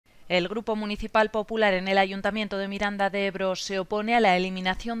El Grupo Municipal Popular en el Ayuntamiento de Miranda de Ebro se opone a la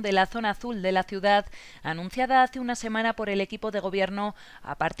eliminación de la zona azul de la ciudad, anunciada hace una semana por el equipo de Gobierno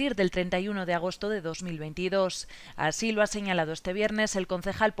a partir del 31 de agosto de 2022. Así lo ha señalado este viernes el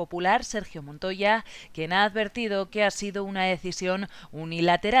concejal popular Sergio Montoya, quien ha advertido que ha sido una decisión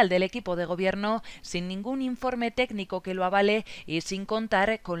unilateral del equipo de Gobierno, sin ningún informe técnico que lo avale y sin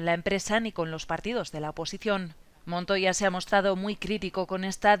contar con la empresa ni con los partidos de la oposición. Montoya se ha mostrado muy crítico con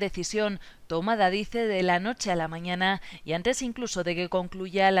esta decisión, tomada, dice, de la noche a la mañana y antes incluso de que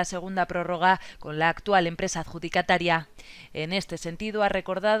concluya la segunda prórroga con la actual empresa adjudicataria. En este sentido, ha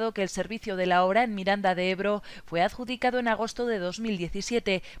recordado que el servicio de la obra en Miranda de Ebro fue adjudicado en agosto de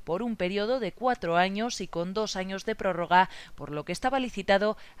 2017 por un periodo de 4 años y con 2 años de prórroga, por lo que estaba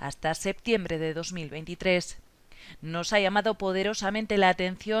licitado hasta septiembre de 2023. Nos ha llamado poderosamente la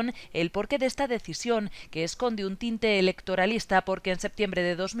atención el porqué de esta decisión, que esconde un tinte electoralista porque en septiembre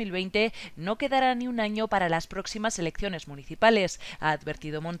de 2020 no quedará ni un año para las próximas elecciones municipales, ha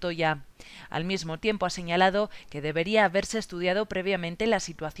advertido Montoya. Al mismo tiempo ha señalado que debería haberse estudiado previamente la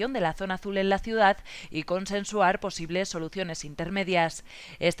situación de la zona azul en la ciudad y consensuar posibles soluciones intermedias.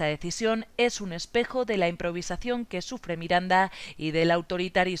 Esta decisión es un espejo de la improvisación que sufre Miranda y del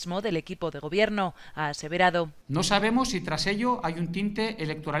autoritarismo del equipo de Gobierno, ha aseverado. No sabemos si tras ello hay un tinte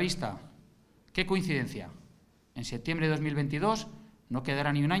electoralista. ¡Qué coincidencia! En septiembre de 2022 no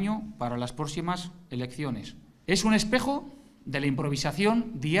quedará ni un año para las próximas elecciones. Es un espejo de la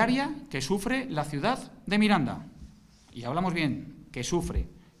improvisación diaria que sufre la ciudad de Miranda. Y hablamos bien, que sufre,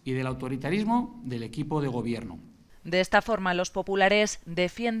 y del autoritarismo del equipo de Gobierno. De esta forma, los populares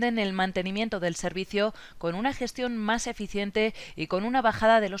defienden el mantenimiento del servicio con una gestión más eficiente y con una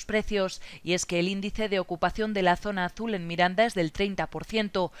bajada de los precios, y es que el índice de ocupación de la zona azul en Miranda es del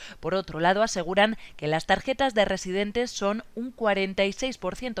 30%. Por otro lado, aseguran que las tarjetas de residentes son un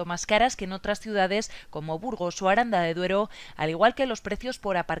 46% más caras que en otras ciudades como Burgos o Aranda de Duero, al igual que los precios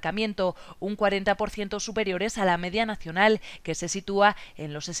por aparcamiento, un 40% superiores a la media nacional, que se sitúa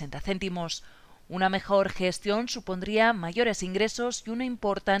en los 60 céntimos. Una mejor gestión supondría mayores ingresos y una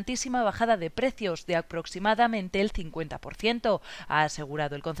importantísima bajada de precios de aproximadamente el 50%, ha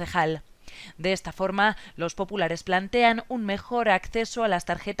asegurado el concejal. De esta forma, los populares plantean un mejor acceso a las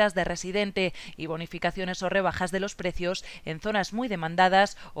tarjetas de residente y bonificaciones o rebajas de los precios en zonas muy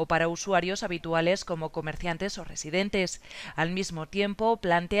demandadas o para usuarios habituales como comerciantes o residentes. Al mismo tiempo,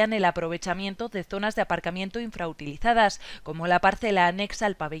 plantean el aprovechamiento de zonas de aparcamiento infrautilizadas, como la parcela anexa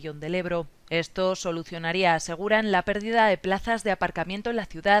al pabellón del Ebro. Esto solucionaría, aseguran, la pérdida de plazas de aparcamiento en la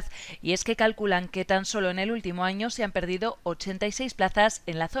ciudad, y es que calculan que tan solo en el último año se han perdido 86 plazas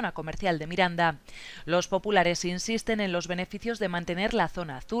en la zona comercial de Miranda. Los populares insisten en los beneficios de mantener la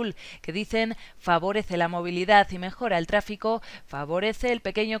zona azul, que dicen favorece la movilidad y mejora el tráfico, favorece el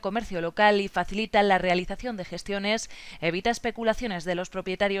pequeño comercio local y facilita la realización de gestiones, evita especulaciones de los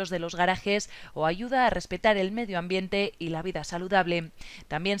propietarios de los garajes o ayuda a respetar el medio ambiente y la vida saludable.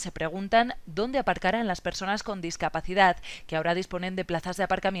 También se preguntan dónde aparcarán las personas con discapacidad, que ahora disponen de plazas de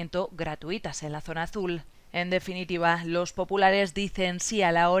aparcamiento gratuitas en la zona azul. En definitiva, los populares dicen sí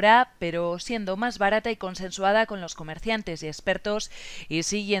a la hora, pero siendo más barata y consensuada con los comerciantes y expertos y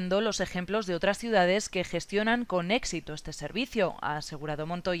siguiendo los ejemplos de otras ciudades que gestionan con éxito este servicio, ha asegurado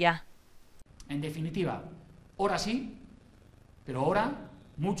Montoya. En definitiva, hora sí, pero hora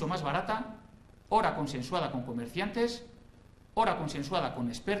mucho más barata, hora consensuada con comerciantes, hora consensuada con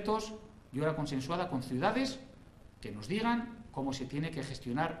expertos y hora consensuada con ciudades que nos digan cómo se tiene que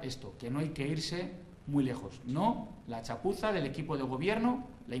gestionar esto, que no hay que irse muy lejos. No la chapuza del equipo de Gobierno,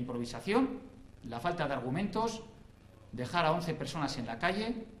 la improvisación, la falta de argumentos, dejar a 11 personas en la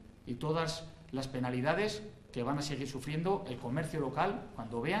calle y todas las penalidades que van a seguir sufriendo el comercio local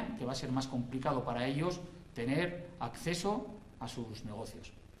cuando vean que va a ser más complicado para ellos tener acceso a sus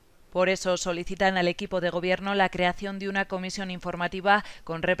negocios. Por eso solicitan al equipo de Gobierno la creación de una comisión informativa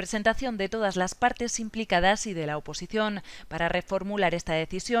con representación de todas las partes implicadas y de la oposición para reformular esta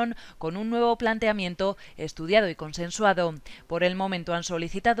decisión con un nuevo planteamiento estudiado y consensuado. Por el momento han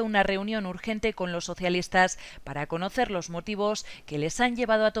solicitado una reunión urgente con los socialistas para conocer los motivos que les han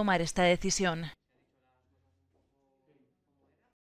llevado a tomar esta decisión.